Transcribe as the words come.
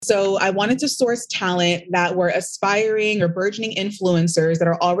so I wanted to source talent that were aspiring or burgeoning influencers that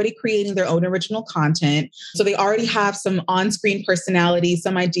are already creating their own original content. So they already have some on-screen personality,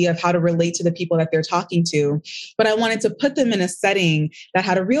 some idea of how to relate to the people that they're talking to. But I wanted to put them in a setting that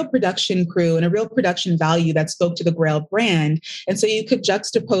had a real production crew and a real production value that spoke to the Grail brand. And so you could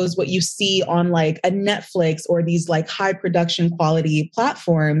juxtapose what you see on like a Netflix or these like high production quality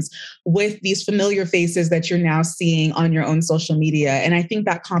platforms with these familiar faces that you're now seeing on your own social media. And I think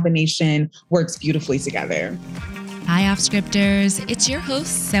that combination works beautifully together. Hi, Offscripters. It's your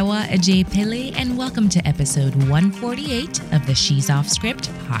host, Sewa Ajay Pillay, and welcome to episode 148 of the She's Off Script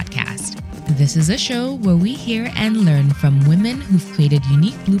podcast. This is a show where we hear and learn from women who've created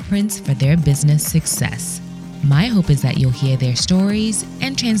unique blueprints for their business success. My hope is that you'll hear their stories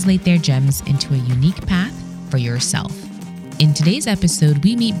and translate their gems into a unique path for yourself. In today's episode,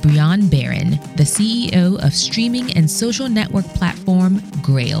 we meet Brianne Barron, the CEO of streaming and social network platform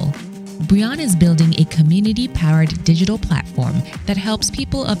Grail. Brianne is building a community-powered digital platform that helps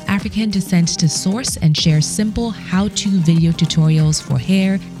people of African descent to source and share simple how-to video tutorials for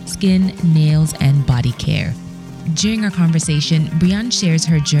hair, skin, nails, and body care. During our conversation, Brianne shares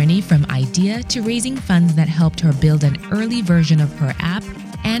her journey from idea to raising funds that helped her build an early version of her app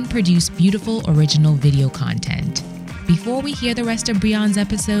and produce beautiful original video content. Before we hear the rest of Brianne's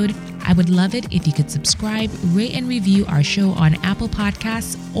episode, I would love it if you could subscribe, rate, and review our show on Apple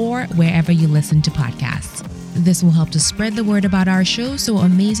Podcasts or wherever you listen to podcasts. This will help to spread the word about our show so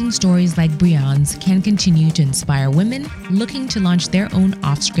amazing stories like Brianne's can continue to inspire women looking to launch their own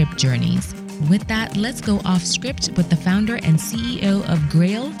off-script journeys. With that, let's go off script with the founder and CEO of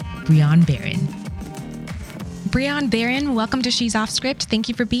Grail, Brianne Barron. Brianne Barron, welcome to She's Off Script. Thank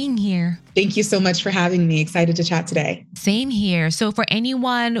you for being here. Thank you so much for having me. Excited to chat today. Same here. So for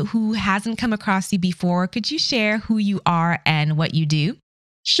anyone who hasn't come across you before, could you share who you are and what you do?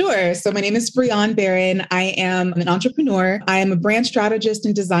 Sure. So my name is Brianne Barron. I am an entrepreneur. I am a brand strategist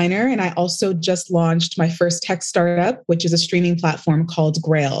and designer. And I also just launched my first tech startup, which is a streaming platform called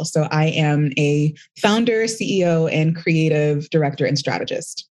Grail. So I am a founder, CEO, and creative director and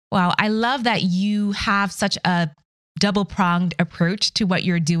strategist. Wow. I love that you have such a double-pronged approach to what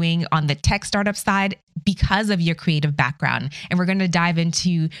you're doing on the tech startup side because of your creative background. And we're going to dive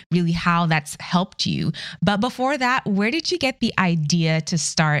into really how that's helped you. But before that, where did you get the idea to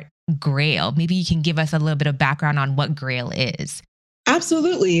start Grail? Maybe you can give us a little bit of background on what Grail is.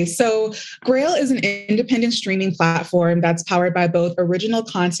 Absolutely. So Grail is an independent streaming platform that's powered by both original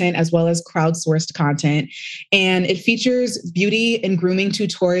content as well as crowdsourced content. And it features beauty and grooming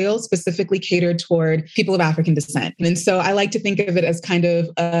tutorials specifically catered toward people of African descent. And so I like to think of it as kind of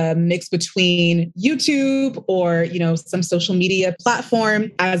a mix between YouTube or, some social media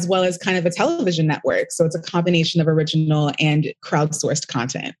platform, as well as kind of a television network. So it's a combination of original and crowdsourced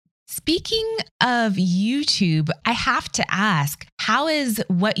content. Speaking of YouTube, I have to ask, how is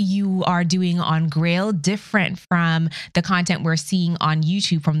what you are doing on Grail different from the content we're seeing on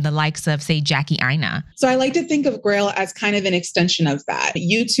YouTube from the likes of, say, Jackie Aina? So I like to think of Grail as kind of an extension of that.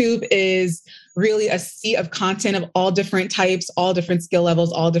 YouTube is really a sea of content of all different types, all different skill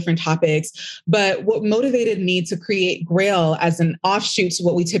levels, all different topics. But what motivated me to create Grail as an offshoot to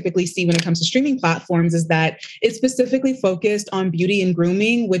what we typically see when it comes to streaming platforms is that it's specifically focused on beauty and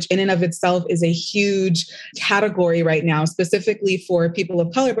grooming, which in and of itself is a huge category right now, specifically for people of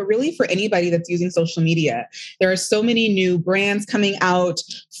color, but really for anybody that's using social media. There are so many new brands coming out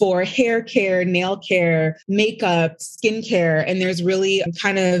for hair care, nail care, makeup, skincare, and there's really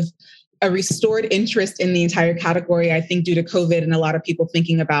kind of a restored interest in the entire category, I think, due to COVID and a lot of people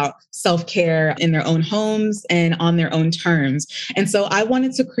thinking about self-care in their own homes and on their own terms. And so I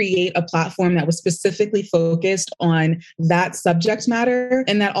wanted to create a platform that was specifically focused on that subject matter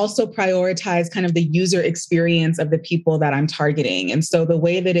and that also prioritized kind of the user experience of the people that I'm targeting. And so the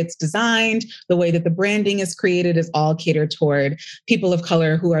way that it's designed, the way that the branding is created is all catered toward people of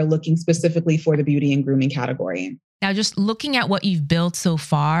color who are looking specifically for the beauty and grooming category. Now, just looking at what you've built so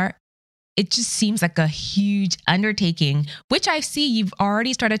far, it just seems like a huge undertaking, which I see you've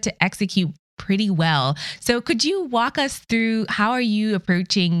already started to execute pretty well. So could you walk us through how are you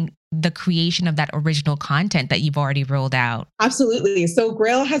approaching the creation of that original content that you've already rolled out? Absolutely. So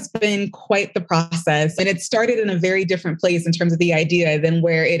Grail has been quite the process, and it started in a very different place in terms of the idea than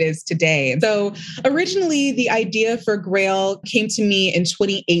where it is today. So originally the idea for Grail came to me in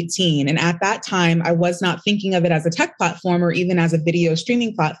 2018. And at that time, I was not thinking of it as a tech platform or even as a video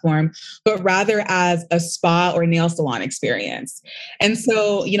streaming platform, but rather as a spa or nail salon experience. And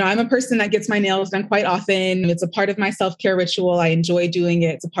so, I'm a person that gets my nails done quite often. It's a part of my self-care ritual. I enjoy doing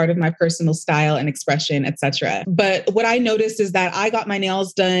it. It's a part of my personal style and expression, etc. But what I noticed is that I got my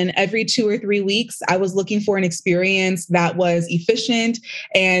nails done every 2 or 3 weeks. I was looking for an experience that was efficient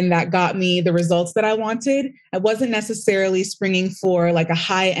and that got me the results that I wanted. I wasn't necessarily springing for like a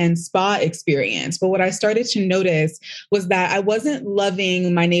high-end spa experience. But what I started to notice was that I wasn't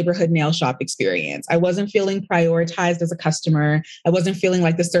loving my neighborhood nail shop experience. I wasn't feeling prioritized as a customer. I wasn't feeling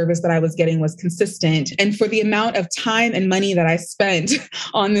like the service that I was getting was consistent. And for the amount of time and money that I spent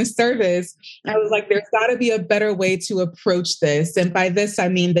on this service, I was like, there's got to be a better way to approach this. And by this, I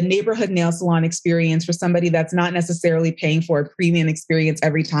mean the neighborhood nail salon experience for somebody that's not necessarily paying for a premium experience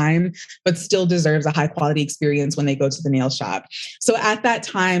every time, but still deserves a high quality experience when they go to the nail shop. So at that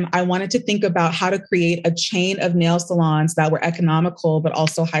time, I wanted to think about how to create a chain of nail salons that were economical, but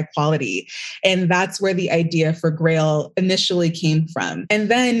also high quality. And that's where the idea for Grail initially came from. And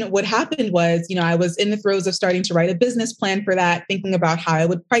then what happened was, I was in the throes of starting to write a business plan for that, thinking about how I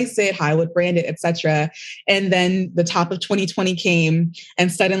would price it, how I would brand it, etc. And then the top of 2020 came,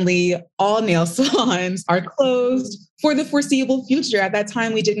 and suddenly all nail salons are closed for the foreseeable future. At that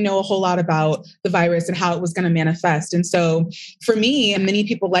time, we didn't know a whole lot about the virus and how it was going to manifest. And so for me and many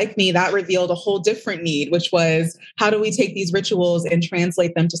people like me, that revealed a whole different need, which was how do we take these rituals and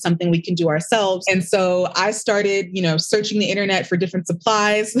translate them to something we can do ourselves? And so I started, searching the internet for different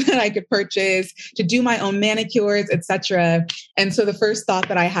supplies that I could purchase to do my own manicures, etc. And so the first thought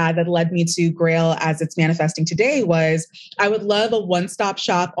that I had that led me to Grail as it's manifesting today was I would love a one-stop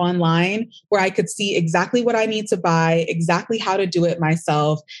shop online where I could see exactly what I need to buy, exactly how to do it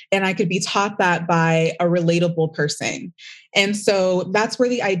myself, and I could be taught that by a relatable person. And so that's where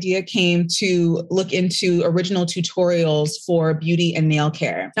the idea came to look into original tutorials for beauty and nail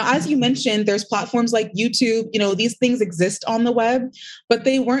care. Now, as you mentioned, there's platforms like YouTube, these things exist on the web, but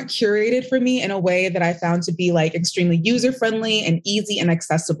they weren't curated for me in a way that I found to be like extremely user-friendly and easy and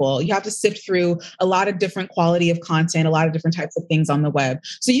accessible. You have to sift through a lot of different quality of content, a lot of different types of things on the web.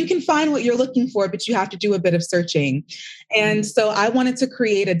 So you can find what you're looking for, but you have to do a bit of searching. And so I wanted to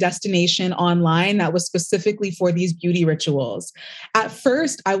create a destination online that was specifically for these beauty rituals. At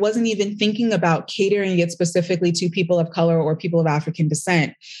first, I wasn't even thinking about catering it specifically to people of color or people of African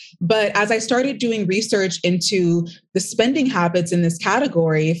descent. But as I started doing research into the spending habits in this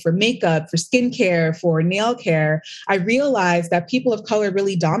category for makeup, for skincare, for nail care, I realized that people of color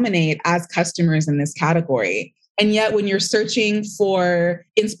really dominate as customers in this category. And yet when you're searching for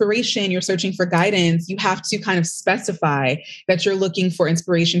inspiration, you're searching for guidance, you have to kind of specify that you're looking for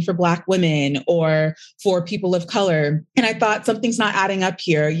inspiration for Black women or for people of color. And I thought something's not adding up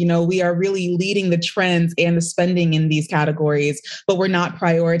here. We are really leading the trends and the spending in these categories, but we're not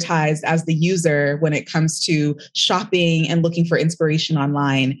prioritized as the user when it comes to shopping and looking for inspiration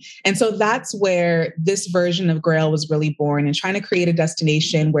online. And so that's where this version of Grail was really born, and trying to create a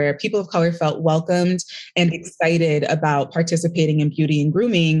destination where people of color felt welcomed and excited about participating in beauty and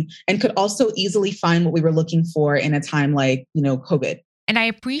grooming, and could also easily find what we were looking for in a time like, COVID. And I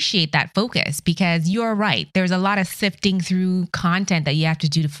appreciate that focus, because you're right. There's a lot of sifting through content that you have to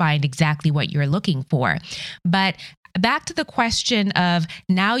do to find exactly what you're looking for. But back to the question of,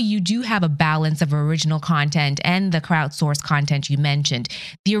 now you do have a balance of original content and the crowdsourced content you mentioned.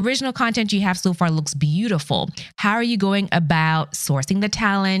 The original content you have so far looks beautiful. How are you going about sourcing the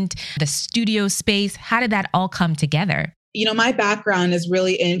talent, the studio space? How did that all come together? My background is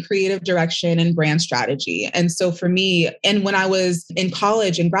really in creative direction and brand strategy. And so for me, and when I was in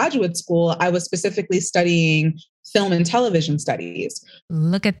college and graduate school, I was specifically studying film and television studies.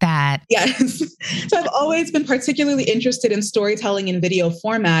 Look at that. Yes. So I've always been particularly interested in storytelling in video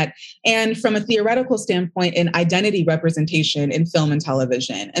format, and from a theoretical standpoint, in identity representation in film and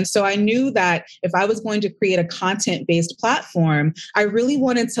television. And so I knew that if I was going to create a content-based platform, I really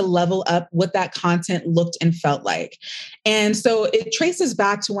wanted to level up what that content looked and felt like. And so it traces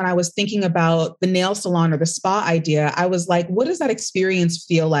back to when I was thinking about the nail salon or the spa idea. I was like, what does that experience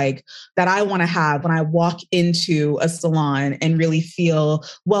feel like that I want to have when I walk into a salon and really feel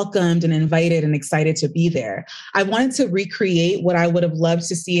welcomed and invited and excited to be there? I wanted to recreate what I would have loved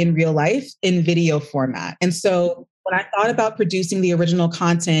to see in real life in video format. And so when I thought about producing the original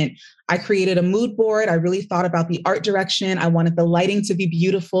content, I created a mood board. I really thought about the art direction. I wanted the lighting to be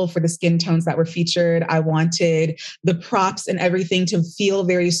beautiful for the skin tones that were featured. I wanted the props and everything to feel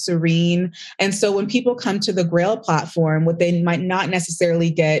very serene. And so when people come to the Grail platform, what they might not necessarily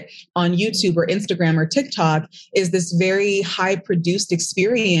get on YouTube or Instagram or TikTok is this very high produced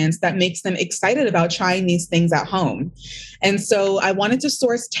experience that makes them excited about trying these things at home. And so I wanted to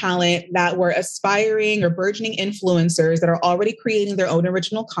source talent that were aspiring or burgeoning influencers that are already creating their own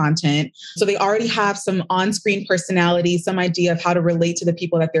original content, content. So they already have some on-screen personality, some idea of how to relate to the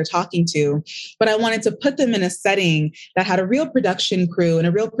people that they're talking to. But I wanted to put them in a setting that had a real production crew and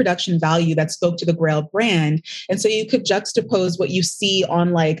a real production value that spoke to the Grail brand. And so you could juxtapose what you see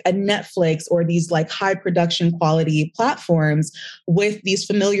on like a Netflix or these like high production quality platforms with these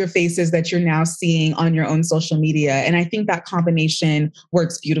familiar faces that you're now seeing on your own social media. And I think that combination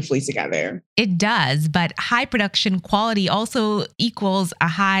works beautifully together. It does, but high production quality also equals a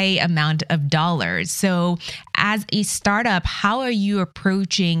high amount of dollars. So as a startup, how are you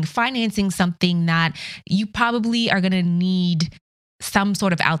approaching financing something that you probably are going to need some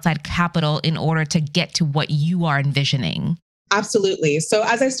sort of outside capital in order to get to what you are envisioning? Absolutely. So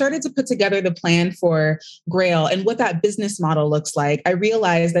as I started to put together the plan for Grail and what that business model looks like, I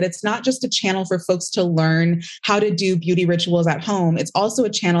realized that it's not just a channel for folks to learn how to do beauty rituals at home. It's also a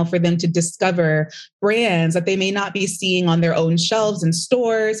channel for them to discover brands that they may not be seeing on their own shelves in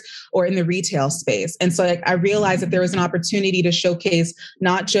stores or in the retail space. And so I realized that there was an opportunity to showcase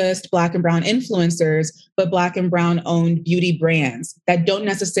not just Black and Brown influencers, but Black and Brown owned beauty brands that don't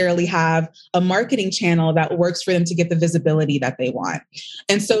necessarily have a marketing channel that works for them to get the visibility that they want.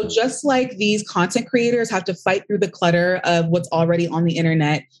 And so just like these content creators have to fight through the clutter of what's already on the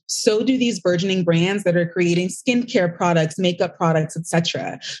internet, so do these burgeoning brands that are creating skincare products, makeup products,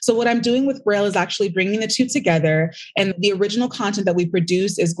 etc. So what I'm doing with Grail is actually bringing the two together, and the original content that we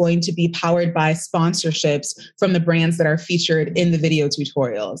produce is going to be powered by sponsorships from the brands that are featured in the video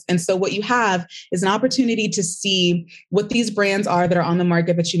tutorials. And so what you have is an opportunity to see what these brands are that are on the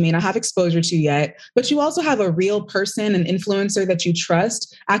market that you may not have exposure to yet, but you also have a real person, an influencer that you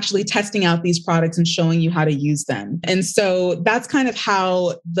trust, actually testing out these products and showing you how to use them. And so that's kind of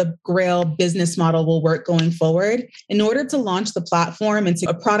how the Grail business model will work going forward. In order to launch the platform and to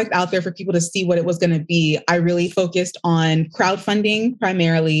a product out there for people to see what it was going to be, I really focused on crowdfunding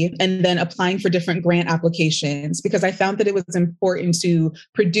primarily, and then applying for different grant applications, because I found that it was important to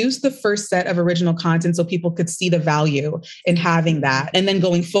produce the first set of original content so people could see the value in having that. And then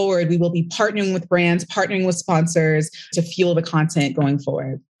going forward, we will be partnering with brands, partnering with sponsors to fuel the content going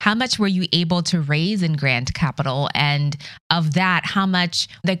forward. How much were you able to raise in grant capital? And of that, how much,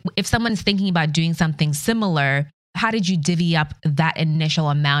 like if someone's thinking about doing something similar, how did you divvy up that initial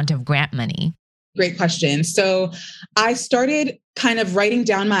amount of grant money? Great question. So I started kind of writing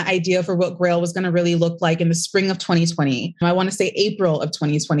down my idea for what Grail was going to really look like in the spring of 2020. I want to say April of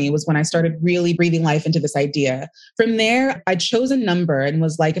 2020 was when I started really breathing life into this idea. From there, I chose a number and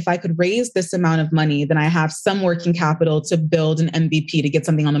was like, if I could raise this amount of money, then I have some working capital to build an MVP to get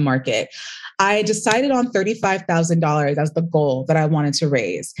something on the market. I decided on $35,000 as the goal that I wanted to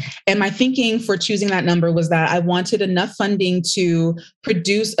raise. And my thinking for choosing that number was that I wanted enough funding to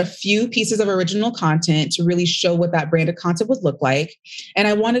produce a few pieces of original content to really show what that branded content would look like. And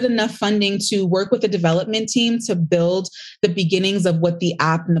I wanted enough funding to work with the development team to build the beginnings of what the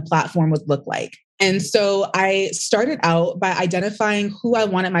app and the platform would look like. And so I started out by identifying who I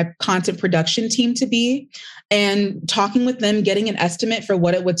wanted my content production team to be and talking with them, getting an estimate for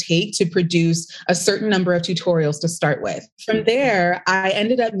what it would take to produce a certain number of tutorials to start with. From there, I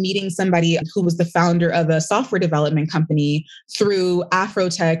ended up meeting somebody who was the founder of a software development company through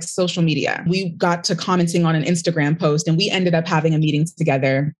Afrotech's social media. We got to commenting on an Instagram post and we ended up having a meeting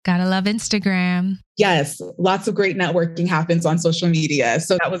together. Gotta love Instagram. Yes, lots of great networking happens on social media.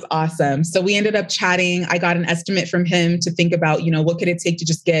 So that was awesome. So we ended up chatting. I got an estimate from him to think about, what could it take to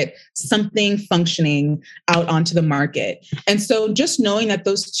just get something functioning out onto the market. And so just knowing that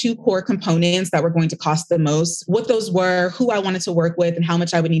those two core components that were going to cost the most, what those were, who I wanted to work with, and how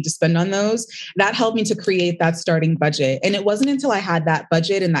much I would need to spend on those, that helped me to create that starting budget. And it wasn't until I had that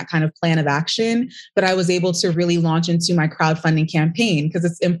budget and that kind of plan of action that I was able to really launch into my crowdfunding campaign, because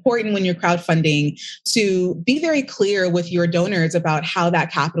it's important when you're crowdfunding to be very clear with your donors about how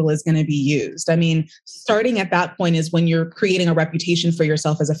that capital is going to be used. I mean, starting at that point is when you're creating a reputation for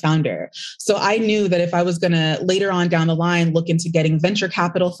yourself as a founder. So I knew that if I was going to later on down the line look into getting venture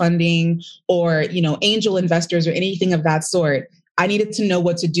capital funding or, angel investors or anything of that sort, I needed to know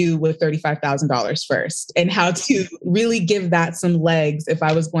what to do with $35,000 first and how to really give that some legs if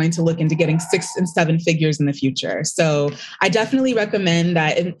I was going to look into getting 6 and 7 figures in the future. So I definitely recommend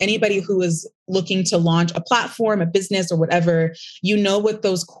that anybody who is looking to launch a platform, a business, or whatever, what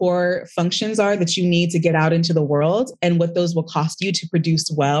those core functions are that you need to get out into the world and what those will cost you to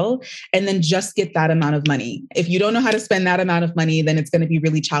produce well, and then just get that amount of money. If you don't know how to spend that amount of money, then it's going to be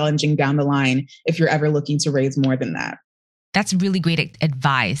really challenging down the line if you're ever looking to raise more than that. That's really great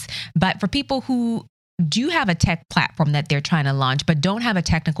advice. But for people who do have a tech platform that they're trying to launch, but don't have a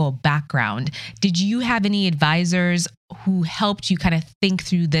technical background. Did you have any advisors who helped you kind of think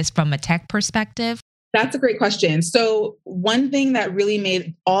through this from a tech perspective? That's a great question. So one thing that really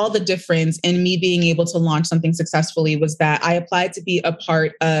made all the difference in me being able to launch something successfully was that I applied to be a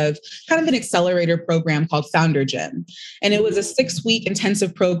part of kind of an accelerator program called Founder Gym. And it was a 6-week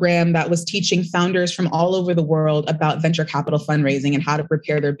intensive program that was teaching founders from all over the world about venture capital fundraising and how to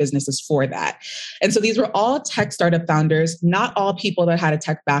prepare their businesses for that. And so these were all tech startup founders, not all people that had a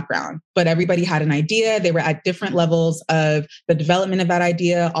tech background, but everybody had an idea. They were at different levels of the development of that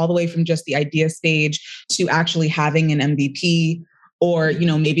idea, all the way from just the idea stage to actually having an MVP, or,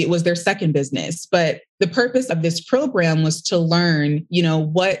 maybe it was their second business. But the purpose of this program was to learn,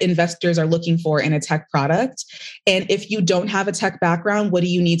 what investors are looking for in a tech product. And if you don't have a tech background, what do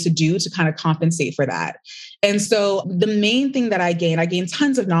you need to do to kind of compensate for that? And so the main thing that I gained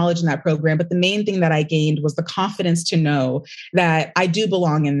tons of knowledge in that program, but the main thing that I gained was the confidence to know that I do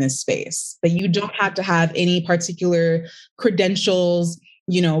belong in this space, that you don't have to have any particular credentials,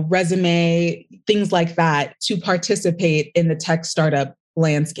 resume, things like that to participate in the tech startup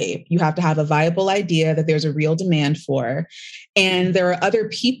landscape. You have to have a viable idea that there's a real demand for. And there are other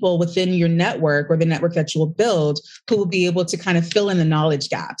people within your network or the network that you will build who will be able to kind of fill in the knowledge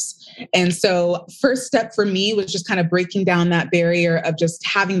gaps. And so first step for me was just kind of breaking down that barrier of just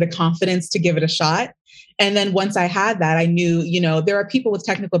having the confidence to give it a shot. And then once I had that, I knew, there are people with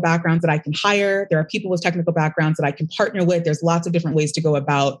technical backgrounds that I can hire. There are people with technical backgrounds that I can partner with. There's lots of different ways to go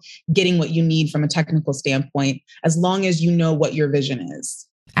about getting what you need from a technical standpoint, as long as you know what your vision is.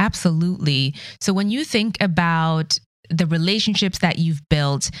 Absolutely. So when you think about the relationships that you've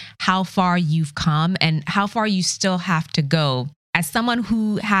built, how far you've come and how far you still have to go, as someone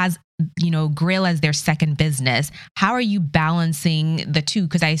who has Grail as their second business, how are you balancing the two?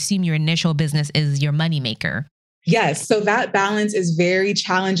 Because I assume your initial business is your moneymaker. Yes. So that balance is very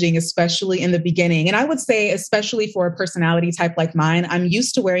challenging, especially in the beginning. And I would say, especially for a personality type like mine, I'm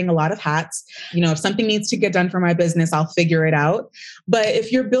used to wearing a lot of hats. If something needs to get done for my business, I'll figure it out. But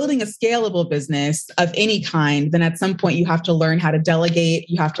if you're building a scalable business of any kind, then at some point you have to learn how to delegate.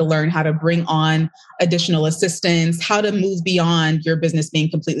 You have to learn how to bring on additional assistance, how to move beyond your business being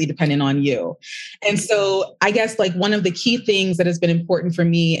completely dependent on you. And so I guess one of the key things that has been important for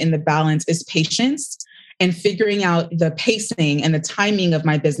me in the balance is patience, and figuring out the pacing and the timing of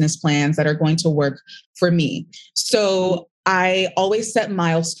my business plans that are going to work for me. So I always set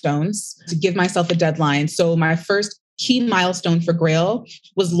milestones to give myself a deadline. So my first key milestone for Grail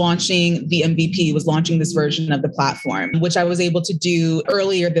was launching the MVP, was launching this version of the platform, which I was able to do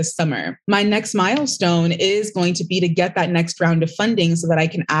earlier this summer. My next milestone is going to be to get that next round of funding so that I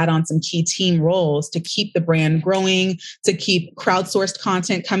can add on some key team roles to keep the brand growing, to keep crowdsourced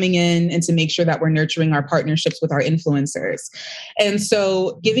content coming in, and to make sure that we're nurturing our partnerships with our influencers. And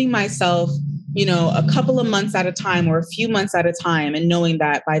so giving myself, a couple of months at a time or a few months at a time, and knowing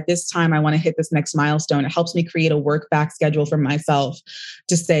that by this time I want to hit this next milestone, it helps me create a work back schedule for myself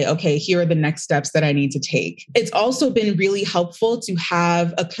to say, okay, here are the next steps that I need to take. It's also been really helpful to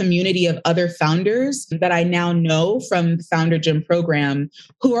have a community of other founders that I now know from the Founder Gym program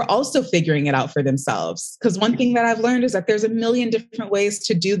who are also figuring it out for themselves. Because one thing that I've learned is that there's a million different ways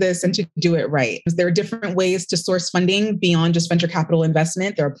to do this and to do it right. There are different ways to source funding beyond just venture capital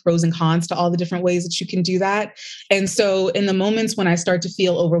investment. There are pros and cons to all the different ways that you can do that. And so in the moments when I start to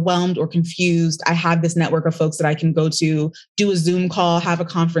feel overwhelmed or confused, I have this network of folks that I can go to, do a Zoom call, have a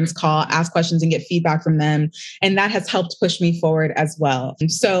conference call, ask questions and get feedback from them. And that has helped push me forward as well.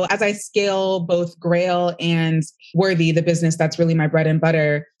 So as I scale both Grail and Worthy, the business that's really my bread and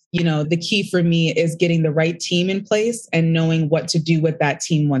butter, the key for me is getting the right team in place and knowing what to do with that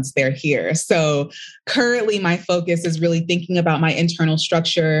team once they're here. So currently my focus is really thinking about my internal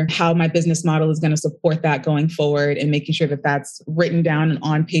structure, how my business model is going to support that going forward, and making sure that that's written down and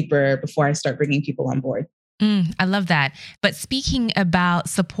on paper before I start bringing people on board. I love that. But speaking about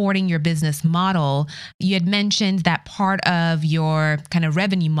supporting your business model, you had mentioned that part of your kind of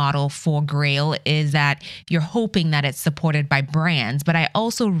revenue model for Grail is that you're hoping that it's supported by brands. But I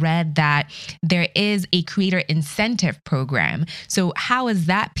also read that there is a creator incentive program. So how is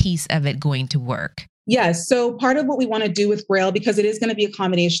that piece of it going to work? Yes. So part of what we want to do with Grail, because it is going to be a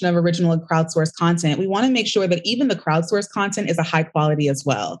combination of original and crowdsourced content, we want to make sure that even the crowdsourced content is a high quality as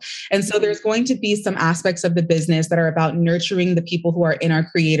well. And so there's going to be some aspects of the business that are about nurturing the people who are in our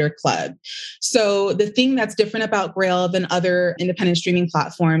creator club. So the thing that's different about Grail than other independent streaming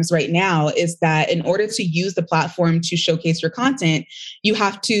platforms right now is that in order to use the platform to showcase your content, you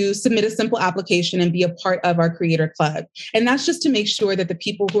have to submit a simple application and be a part of our creator club. And that's just to make sure that the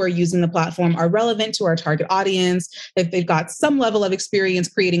people who are using the platform are relevant to to our target audience, if they've got some level of experience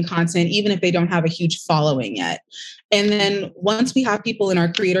creating content, even if they don't have a huge following yet. And then once we have people in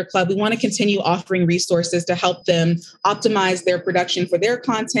our creator club, we want to continue offering resources to help them optimize their production for their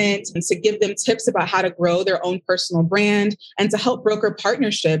content and to give them tips about how to grow their own personal brand and to help broker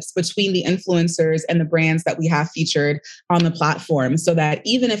partnerships between the influencers and the brands that we have featured on the platform, so that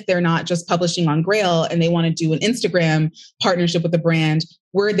even if they're not just publishing on Grail and they want to do an Instagram partnership with a brand,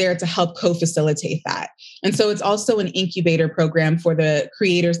 we're there to help co-facilitate that. And so it's also an incubator program for the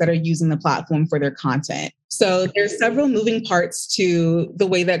creators that are using the platform for their content. So there's several moving parts to the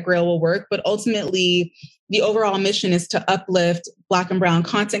way that Grail will work, but ultimately the overall mission is to uplift Black and Brown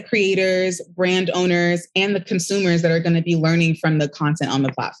content creators, brand owners, and the consumers that are going to be learning from the content on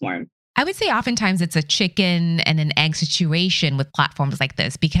the platform. I would say oftentimes it's a chicken and an egg situation with platforms like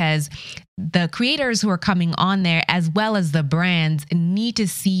this, because the creators who are coming on there, as well as the brands, need to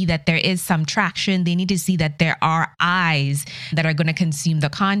see that there is some traction. They need to see that there are eyes that are going to consume the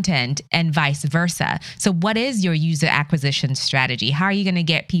content and vice versa. So what is your user acquisition strategy? How are you going to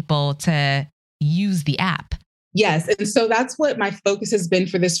get people to use the app? Yes. And so that's what my focus has been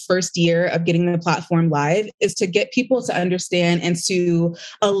for this first year of getting the platform live, is to get people to understand and to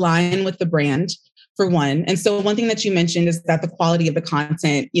align with the brand, for one. And so one thing that you mentioned is that the quality of the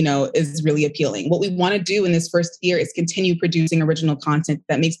content, is really appealing. What we want to do in this first year is continue producing original content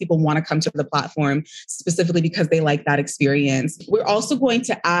that makes people want to come to the platform specifically because they like that experience. We're also going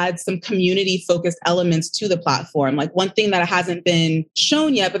to add some community-focused elements to the platform. Like one thing that hasn't been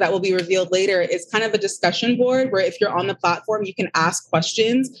shown yet, but that will be revealed later, is kind of a discussion board where if you're on the platform, you can ask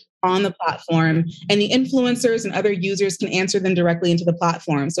questions on the platform and the influencers and other users can answer them directly into the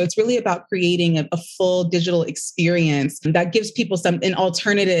platform. So it's really about creating a full digital experience that gives people an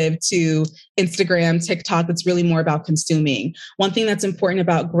alternative to Instagram, TikTok, that's really more about consuming. One thing that's important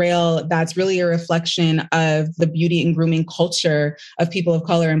about Grail that's really a reflection of the beauty and grooming culture of people of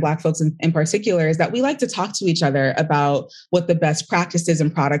color and Black folks in particular is that we like to talk to each other about what the best practices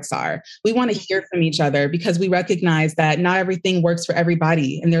and products are. We want to hear from each other because we recognize that not everything works for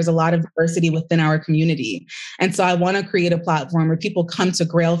everybody. And there's a lot of diversity within our community. And so I want to create a platform where people come to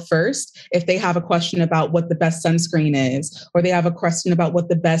Grail first if they have a question about what the best sunscreen is, or they have a question about what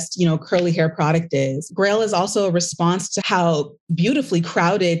the best, curly hair product is. Grail is also a response to how beautifully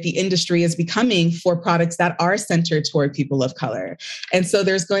crowded the industry is becoming for products that are centered toward people of color. And so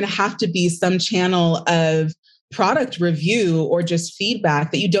there's going to have to be some channel of product review or just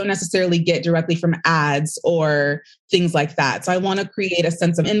feedback that you don't necessarily get directly from ads or things like that. So I want to create a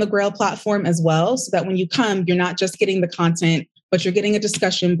sense of in the Grail platform as well, so that when you come, you're not just getting the content, but you're getting a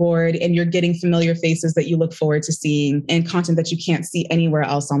discussion board and you're getting familiar faces that you look forward to seeing and content that you can't see anywhere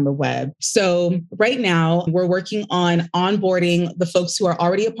else on the web. So right now we're working on onboarding the folks who are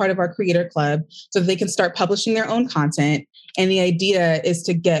already a part of our creator club so that they can start publishing their own content. And the idea is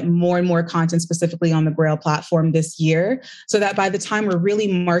to get more and more content specifically on the Grail platform this year, so that by the time we're really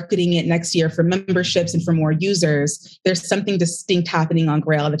marketing it next year for memberships and for more users, there's something distinct happening on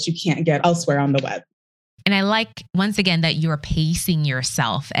Grail that you can't get elsewhere on the web. And I like, once again, that you're pacing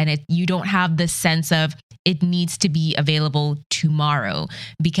yourself and you don't have this sense of it needs to be available tomorrow,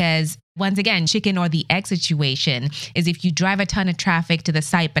 because once again, chicken or the egg situation is if you drive a ton of traffic to the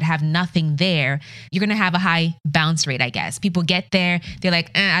site but have nothing there, you're going to have a high bounce rate, I guess. People get there, they're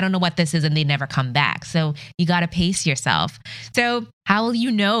like, I don't know what this is, and they never come back. So you got to pace yourself. So how will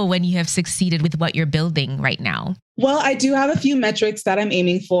you know when you have succeeded with what you're building right now? Well, I do have a few metrics that I'm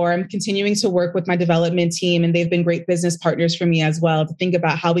aiming for. I'm continuing to work with my development team, and they've been great business partners for me as well to think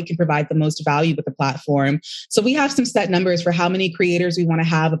about how we can provide the most value with the platform. So we have some set numbers for how many creators we want to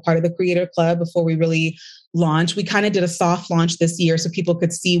have a part of the creator club before we really launch. We kind of did a soft launch this year so people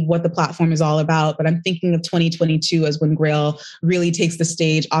could see what the platform is all about. But I'm thinking of 2022 as when Grail really takes the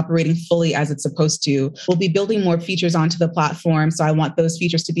stage, operating fully as it's supposed to. We'll be building more features onto the platform. So I want those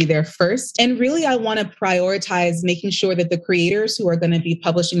features to be there first. And really, I want to prioritize making sure that the creators who are going to be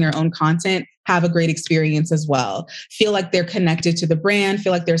publishing their own content have a great experience as well. Feel like they're connected to the brand,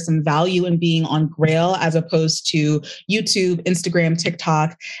 feel like there's some value in being on Grail as opposed to YouTube, Instagram,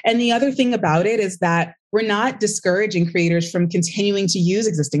 TikTok. And the other thing about it is that we're not discouraging creators from continuing to use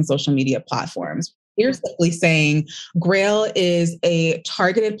existing social media platforms. We're simply saying Grail is a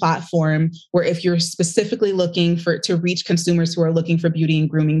targeted platform where if you're specifically looking to reach consumers who are looking for beauty and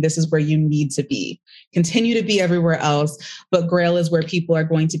grooming, this is where you need to be. Continue to be everywhere else, but Grail is where people are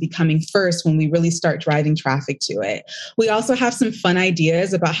going to be coming first when we really start driving traffic to it. We also have some fun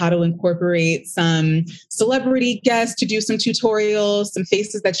ideas about how to incorporate some celebrity guests to do some tutorials, some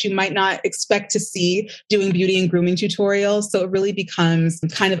faces that you might not expect to see doing beauty and grooming tutorials. So it really becomes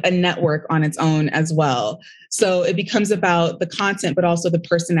kind of a network on its own as as well. So it becomes about the content, but also the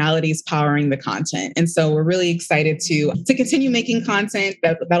personalities powering the content. And so we're really excited to continue making content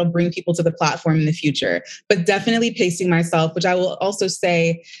that'll bring people to the platform in the future, but definitely pacing myself, which I will also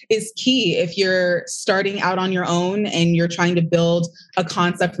say is key. If you're starting out on your own and you're trying to build a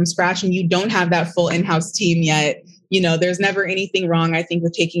concept from scratch and you don't have that full in-house team yet, there's never anything wrong, I think,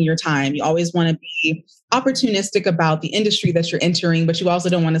 with taking your time. You always want to be opportunistic about the industry that you're entering, but you also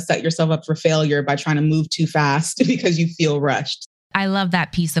don't want to set yourself up for failure by trying to move too fast because you feel rushed. I love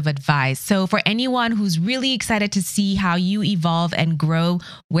that piece of advice. So for anyone who's really excited to see how you evolve and grow,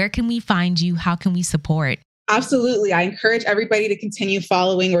 where can we find you? How can we support? Absolutely. I encourage everybody to continue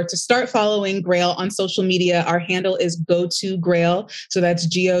following or to start following Grail on social media. Our handle is GoToGrail. So that's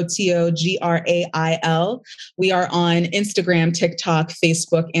GoToGrail. We are on Instagram, TikTok,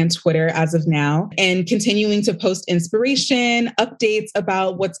 Facebook, and Twitter as of now, and continuing to post inspiration, updates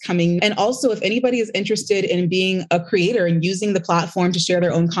about what's coming. And also, if anybody is interested in being a creator and using the platform to share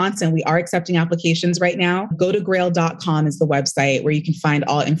their own content, we are accepting applications right now. GoToGrail.com is the website where you can find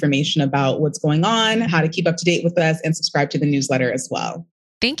all information about what's going on, how to keep up to date with us, and subscribe to the newsletter as well.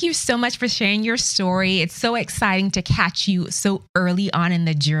 Thank you so much for sharing your story. It's so exciting to catch you so early on in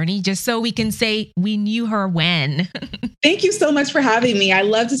the journey, just so we can say we knew her when. Thank you so much for having me. I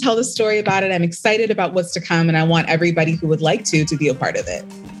love to tell the story about it. I'm excited about what's to come, and I want everybody who would like to be a part of it.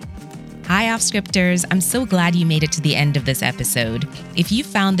 Hi, Offscripters. I'm so glad you made it to the end of this episode. If you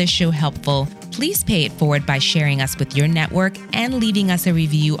found this show helpful, please pay it forward by sharing us with your network and leaving us a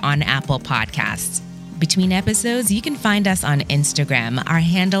review on Apple Podcasts. Between episodes, you can find us on Instagram. Our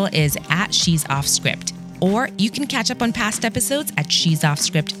handle is @She'sOffScript, or you can catch up on past episodes at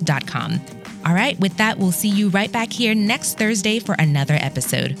she'soffscript.com. All right, with that, we'll see you right back here next Thursday for another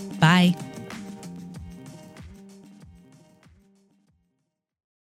episode. Bye.